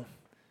faithful.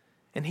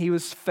 And he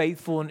was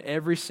faithful in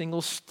every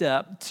single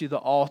step to the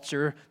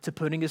altar, to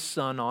putting his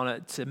son on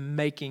it, to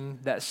making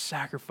that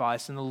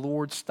sacrifice. And the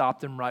Lord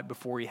stopped him right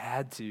before he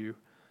had to.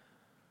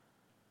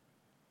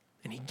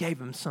 And he gave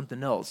him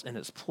something else in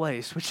its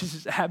place, which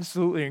is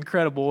absolutely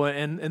incredible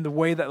in the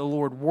way that the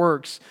Lord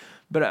works.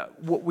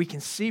 But what we can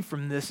see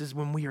from this is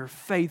when we are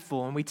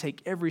faithful and we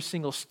take every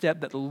single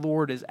step that the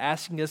Lord is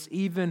asking us,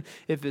 even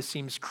if it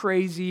seems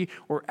crazy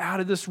or out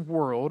of this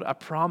world, I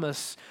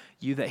promise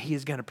you that he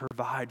is going to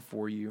provide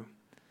for you.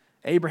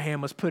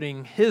 Abraham was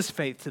putting his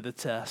faith to the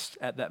test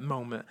at that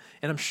moment.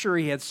 And I'm sure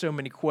he had so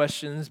many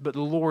questions, but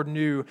the Lord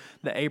knew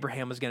that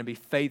Abraham was going to be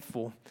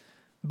faithful.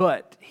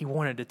 But he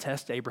wanted to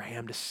test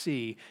Abraham to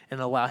see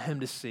and allow him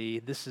to see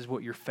this is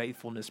what your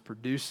faithfulness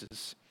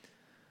produces.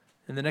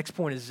 And the next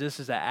point is this,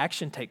 is that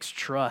action takes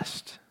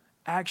trust.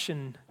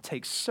 Action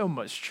takes so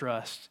much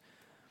trust.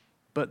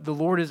 But the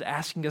Lord is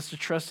asking us to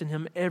trust in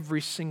him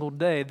every single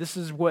day. This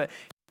is what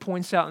he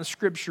points out in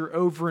Scripture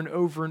over and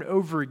over and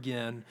over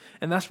again.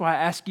 And that's why I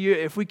ask you,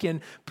 if we can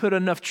put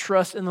enough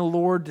trust in the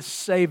Lord to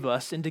save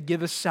us and to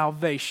give us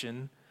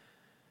salvation,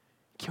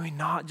 can we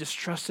not just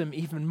trust him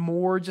even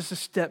more, just a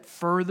step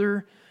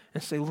further,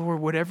 and say,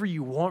 Lord, whatever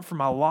you want for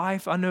my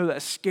life? I know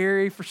that's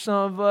scary for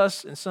some of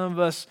us, and some of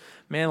us,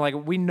 man, like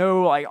we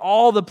know like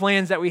all the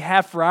plans that we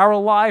have for our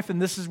life,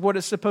 and this is what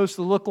it's supposed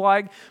to look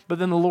like, but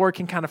then the Lord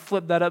can kind of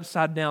flip that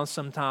upside down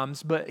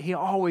sometimes, but he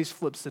always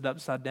flips it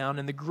upside down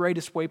in the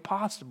greatest way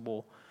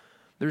possible.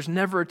 There's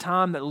never a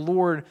time that the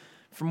Lord,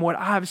 from what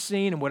I've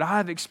seen and what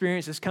I've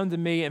experienced, has come to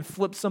me and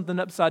flipped something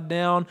upside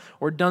down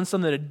or done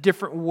something a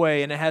different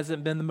way, and it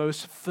hasn't been the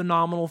most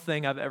phenomenal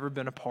thing I've ever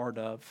been a part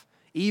of.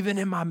 Even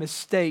in my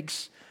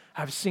mistakes,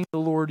 I've seen the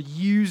Lord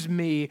use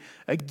me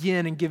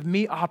again and give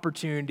me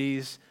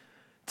opportunities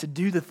to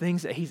do the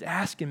things that he's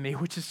asking me,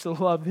 which is to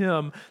love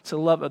him, to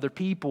love other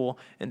people,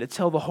 and to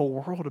tell the whole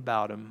world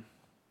about him.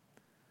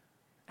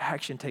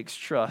 Action takes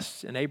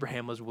trust, and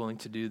Abraham was willing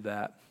to do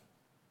that.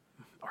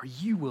 Are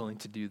you willing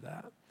to do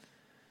that?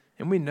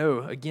 And we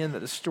know, again,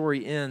 that the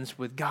story ends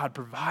with God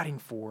providing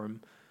for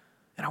him.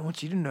 And I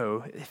want you to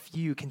know, if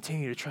you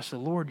continue to trust the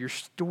Lord, your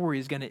story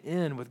is going to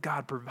end with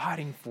God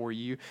providing for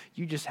you.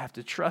 You just have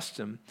to trust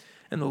him.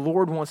 And the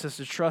Lord wants us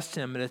to trust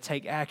him and to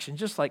take action,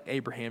 just like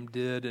Abraham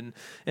did. And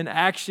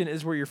action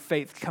is where your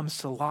faith comes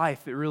to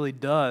life. It really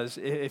does.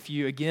 If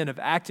you, again, have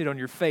acted on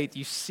your faith,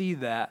 you see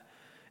that.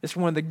 It's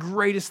one of the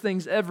greatest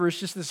things ever. It's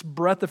just this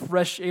breath of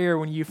fresh air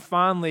when you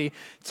finally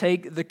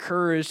take the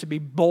courage to be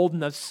bold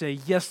enough to say,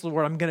 yes,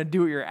 Lord, I'm going to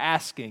do what you're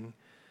asking.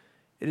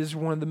 It is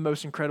one of the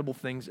most incredible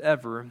things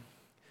ever.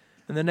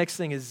 And the next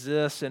thing is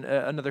this, and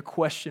another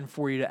question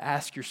for you to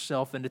ask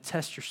yourself and to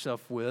test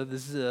yourself with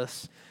is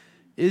this.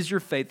 Is your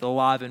faith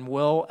alive and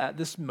well at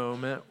this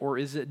moment, or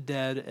is it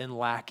dead and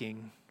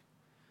lacking?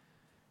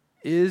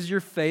 Is your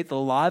faith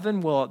alive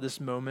and well at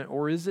this moment,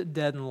 or is it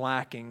dead and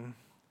lacking?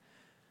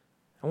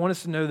 I want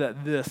us to know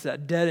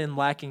that dead and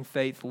lacking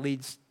faith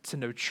leads to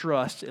no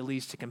trust. It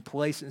leads to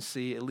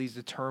complacency. It leads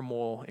to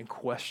turmoil and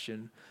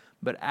question.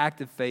 But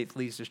active faith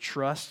leads to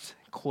trust,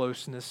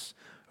 closeness,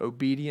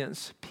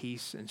 obedience,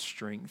 peace, and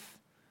strength.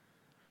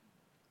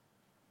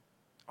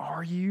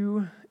 Are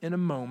you in a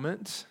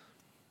moment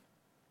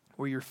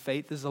where your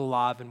faith is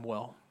alive and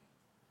well?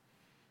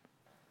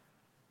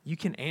 You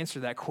can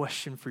answer that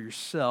question for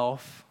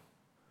yourself.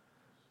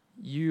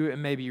 You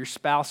and maybe your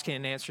spouse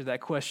can answer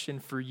that question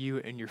for you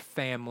and your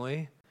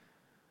family.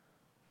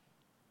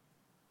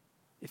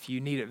 If you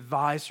need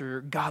advice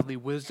or godly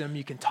wisdom,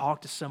 you can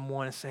talk to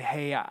someone and say,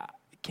 hey,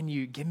 can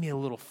you give me a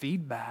little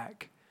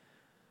feedback?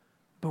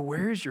 But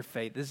where is your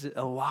faith? Is it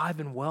alive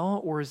and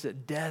well, or is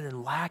it dead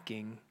and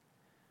lacking?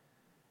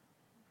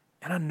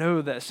 And I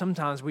know that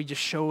sometimes we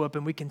just show up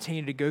and we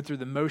continue to go through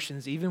the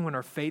motions even when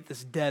our faith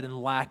is dead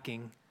and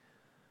lacking.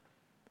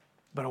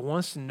 But I want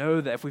us to know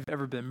that if we've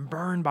ever been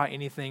burned by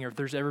anything, or if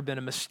there's ever been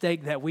a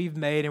mistake that we've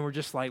made and we're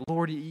just like,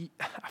 Lord,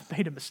 I've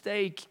made a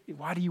mistake.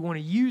 Why do you want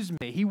to use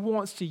me? He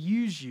wants to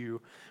use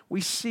you.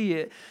 We see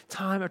it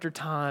time after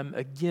time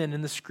again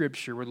in the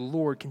Scripture where the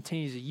Lord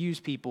continues to use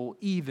people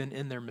even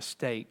in their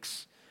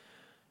mistakes.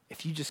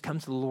 If you just come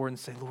to the Lord and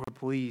say, Lord,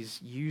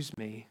 please use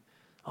me.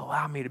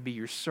 Allow me to be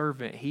your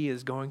servant. He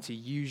is going to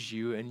use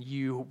you and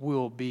you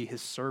will be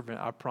his servant.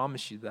 I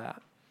promise you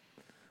that.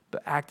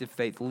 But active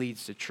faith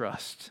leads to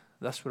trust.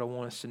 That's what I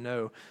want us to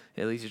know.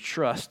 It leads to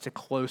trust, to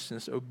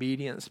closeness,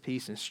 obedience,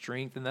 peace, and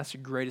strength. And that's the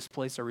greatest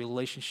place our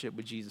relationship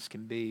with Jesus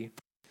can be.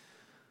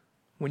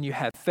 When you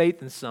have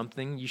faith in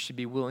something, you should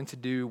be willing to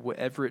do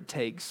whatever it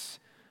takes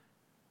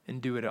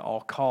and do it at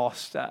all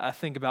costs. I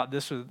think about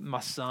this with my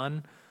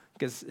son,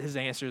 because his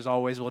answer is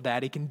always, well,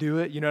 Daddy can do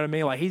it. You know what I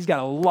mean? Like, he's got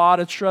a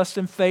lot of trust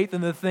and faith in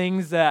the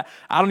things that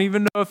I don't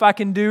even know if I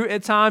can do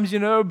at times,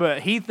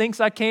 but he thinks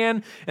I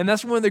can. And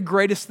that's one of the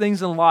greatest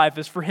things in life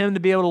is for him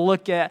to be able to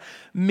look at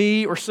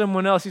me or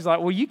someone else. He's like,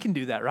 well, you can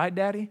do that, right,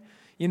 Daddy?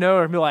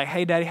 Or be like,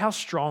 hey, Daddy, how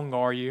strong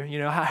are you?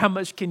 How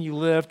much can you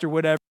lift or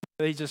whatever?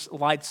 He just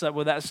lights up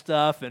with that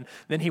stuff, and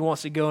then he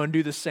wants to go and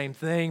do the same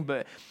thing.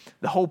 But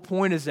the whole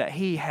point is that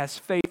he has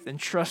faith and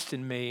trust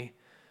in me,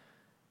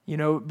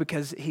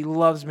 because he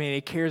loves me and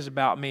he cares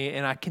about me,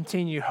 and I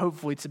continue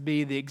hopefully to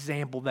be the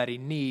example that he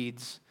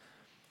needs.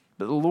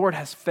 But the Lord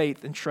has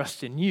faith and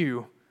trust in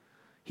you.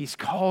 He's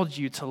called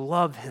you to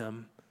love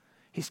him.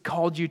 He's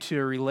called you to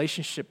a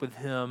relationship with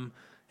him,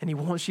 and he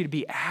wants you to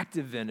be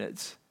active in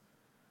it.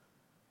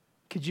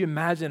 Could you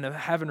imagine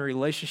having a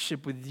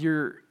relationship with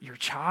your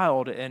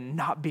child and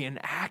not being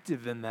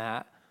active in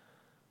that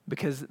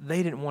because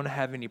they didn't want to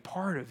have any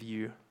part of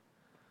you?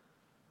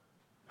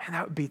 Man,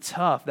 that would be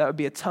tough. That would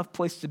be a tough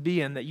place to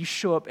be in, that you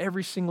show up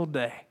every single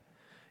day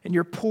and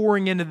you're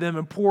pouring into them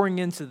and pouring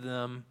into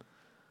them,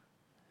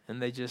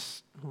 and they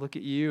just look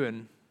at you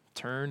and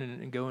turn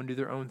and go and do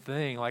their own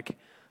thing. Like,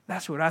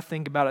 that's what I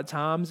think about at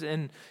times.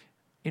 And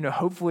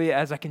hopefully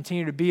as I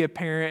continue to be a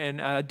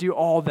parent and do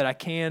all that I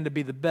can to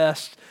be the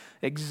best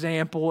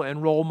example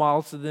and role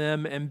model to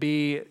them and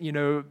be,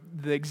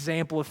 the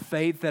example of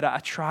faith that I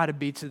try to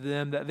be to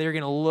them, that they're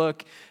going to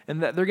look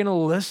and that they're going to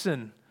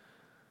listen.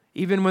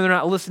 Even when they're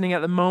not listening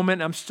at the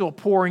moment, I'm still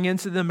pouring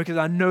into them because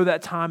I know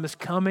that time is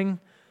coming.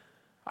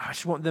 I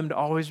just want them to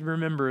always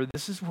remember,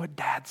 this is what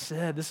Dad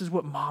said. This is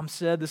what Mom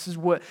said. This is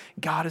what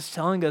God is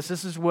telling us.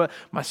 This is what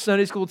my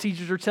Sunday school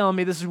teachers are telling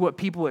me. This is what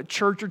people at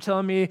church are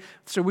telling me.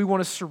 So we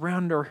want to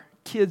surround our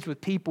kids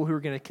with people who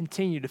are going to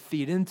continue to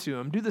feed into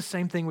them. Do the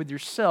same thing with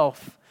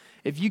yourself.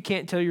 If you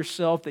can't tell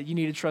yourself that you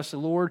need to trust the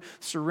Lord,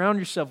 surround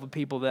yourself with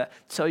people that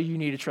tell you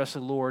need to trust the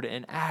Lord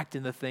and act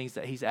in the things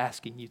that he's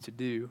asking you to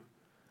do.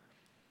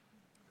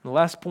 And the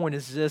last point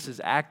is this,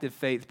 is active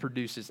faith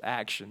produces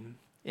action.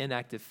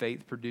 Inactive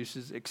faith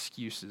produces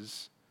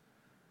excuses.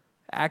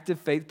 Active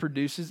faith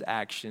produces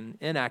action.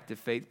 Inactive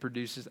faith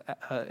produces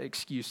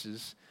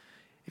excuses.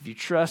 If you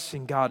trust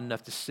in God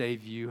enough to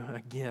save you,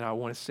 again, I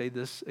want to say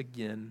this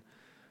again,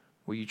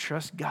 will you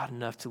trust God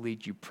enough to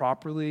lead you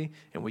properly?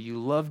 And will you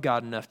love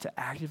God enough to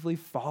actively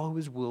follow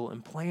his will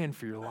and plan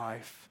for your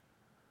life?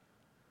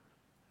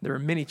 There are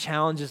many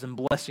challenges and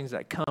blessings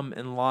that come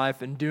in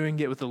life, and doing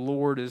it with the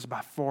Lord is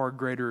by far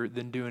greater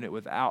than doing it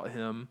without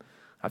him.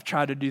 I've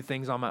tried to do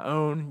things on my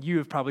own. You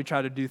have probably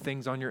tried to do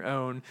things on your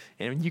own.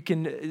 And you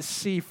can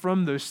see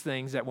from those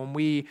things that when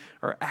we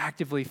are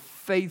actively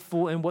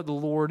faithful in what the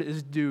Lord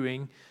is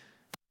doing,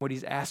 what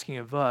he's asking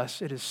of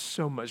us, it is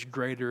so much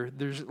greater.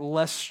 There's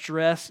less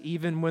stress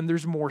even when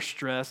there's more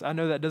stress. I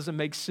know that doesn't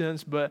make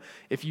sense, but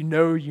if you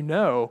know, you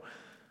know.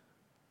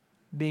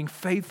 Being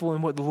faithful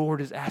in what the Lord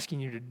is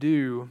asking you to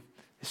do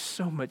is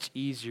so much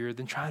easier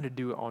than trying to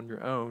do it on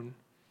your own.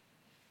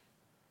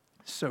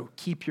 So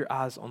keep your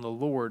eyes on the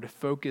Lord,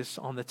 focus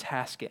on the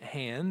task at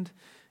hand,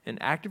 and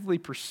actively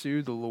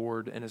pursue the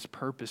Lord and his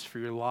purpose for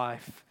your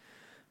life.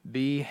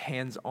 Be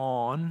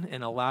hands-on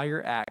and allow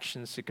your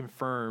actions to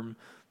confirm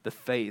the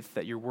faith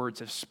that your words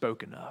have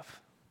spoken of.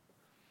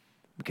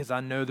 Because I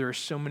know there are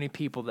so many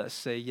people that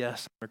say,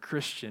 yes, I'm a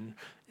Christian,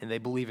 and they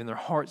believe in their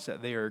hearts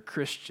that they are a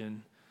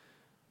Christian.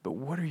 But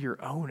what are your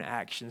own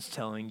actions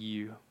telling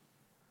you?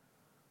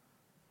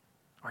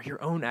 Are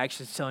your own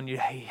actions telling you,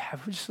 hey,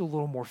 have just a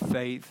little more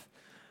faith?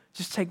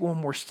 Just take one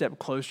more step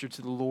closer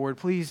to the Lord.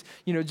 Please,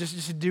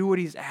 just do what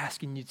he's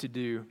asking you to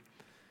do.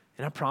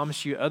 And I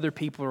promise you, other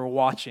people are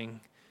watching.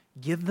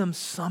 Give them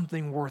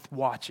something worth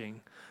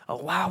watching.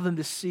 Allow them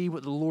to see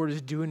what the Lord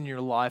is doing in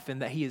your life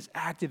and that he is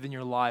active in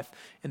your life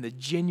and the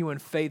genuine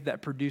faith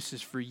that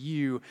produces for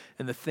you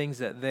and the things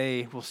that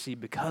they will see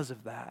because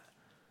of that.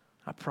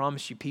 I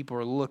promise you, people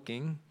are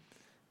looking,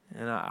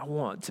 and I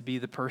want to be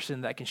the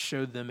person that can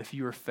show them if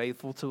you are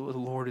faithful to what the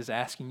Lord is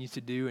asking you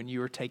to do and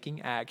you are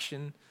taking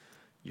action,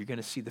 you're going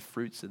to see the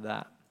fruits of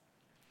that.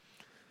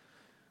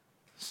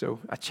 So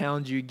I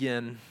challenge you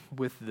again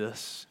with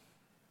this.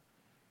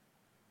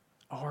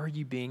 Are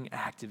you being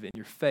active in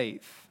your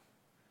faith?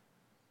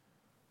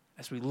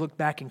 As we look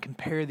back and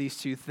compare these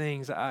two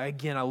things, I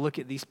look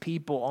at these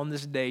people on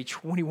this day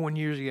 21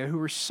 years ago who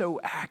were so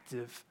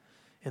active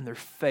in their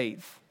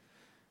faith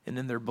and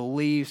in their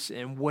beliefs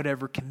and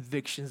whatever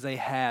convictions they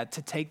had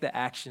to take the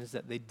actions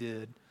that they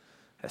did.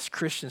 As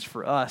Christians,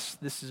 for us,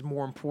 this is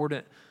more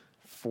important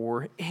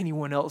for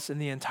anyone else in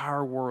the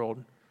entire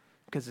world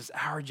because it's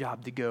our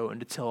job to go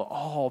and to tell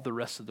all the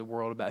rest of the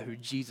world about who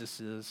Jesus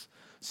is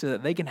so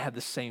that they can have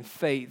the same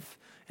faith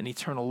and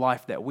eternal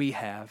life that we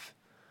have,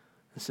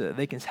 and so that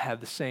they can have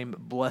the same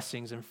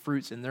blessings and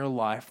fruits in their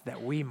life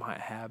that we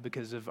might have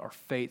because of our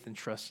faith and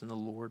trust in the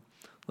Lord.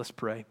 Let's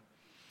pray.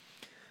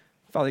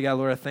 Father God,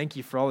 Lord, I thank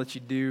you for all that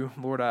you do.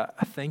 Lord, I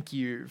thank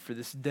you for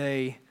this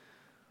day,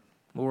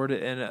 Lord,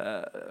 and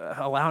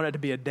allowing it to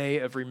be a day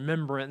of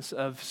remembrance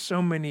of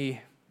so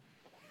many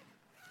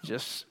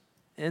just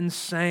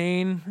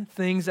insane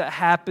things that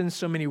happen,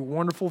 so many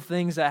wonderful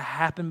things that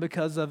happen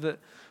because of it.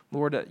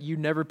 Lord, you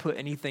never put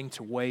anything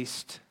to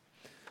waste.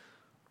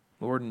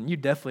 Lord, and you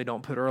definitely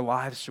don't put our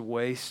lives to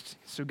waste.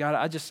 So God,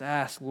 I just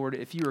ask, Lord,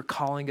 if you are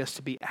calling us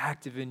to be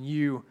active in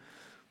you,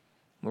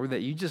 Lord,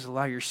 that you just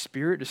allow your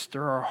Spirit to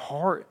stir our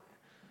heart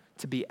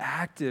to be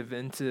active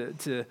and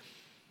to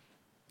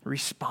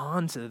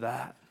respond to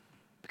that.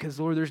 Because,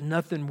 Lord, there's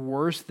nothing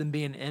worse than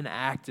being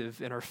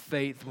inactive in our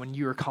faith when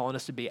you are calling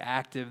us to be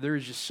active. There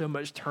is just so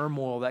much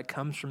turmoil that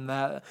comes from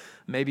that,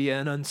 maybe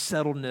an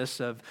unsettledness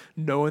of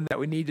knowing that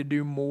we need to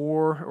do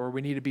more or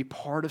we need to be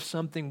part of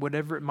something,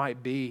 whatever it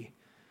might be.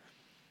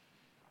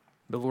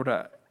 But, Lord,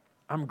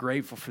 I I'm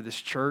grateful for this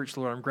church,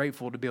 Lord. I'm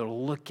grateful to be able to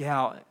look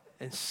out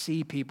and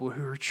see people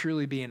who are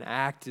truly being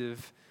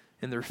active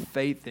in their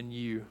faith in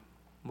you.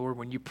 Lord,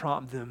 when you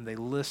prompt them, they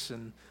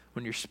listen.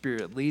 When your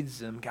Spirit leads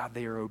them, God,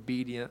 they are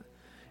obedient.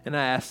 And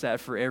I ask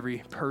that for every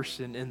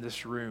person in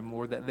this room,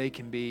 Lord, that they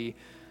can be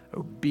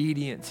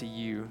obedient to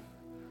you.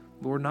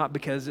 Lord, not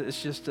because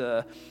it's just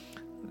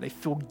they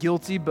feel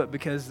guilty, but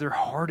because their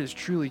heart is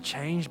truly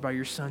changed by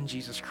your Son,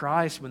 Jesus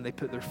Christ, when they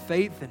put their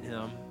faith in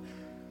him.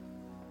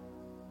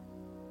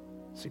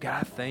 So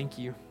God, I thank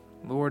you,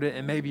 Lord,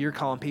 and maybe you're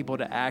calling people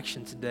to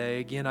action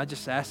today. Again, I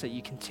just ask that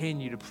you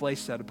continue to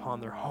place that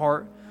upon their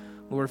heart.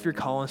 Lord, if you're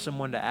calling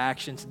someone to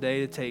action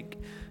today to take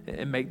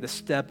and make the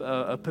step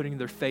of putting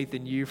their faith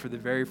in you for the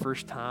very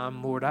first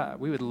time, Lord,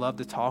 we would love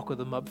to talk with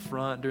them up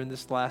front during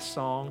this last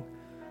song.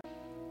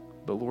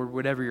 But Lord,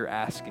 whatever you're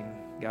asking,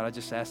 God, I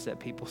just ask that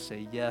people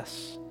say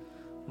yes,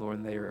 Lord,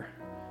 and they are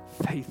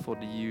faithful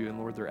to you, and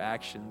Lord, their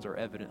actions are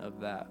evident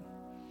of that.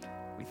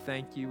 We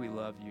thank you, we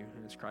love you.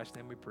 In Christ's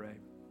name we pray.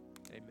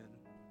 Amen.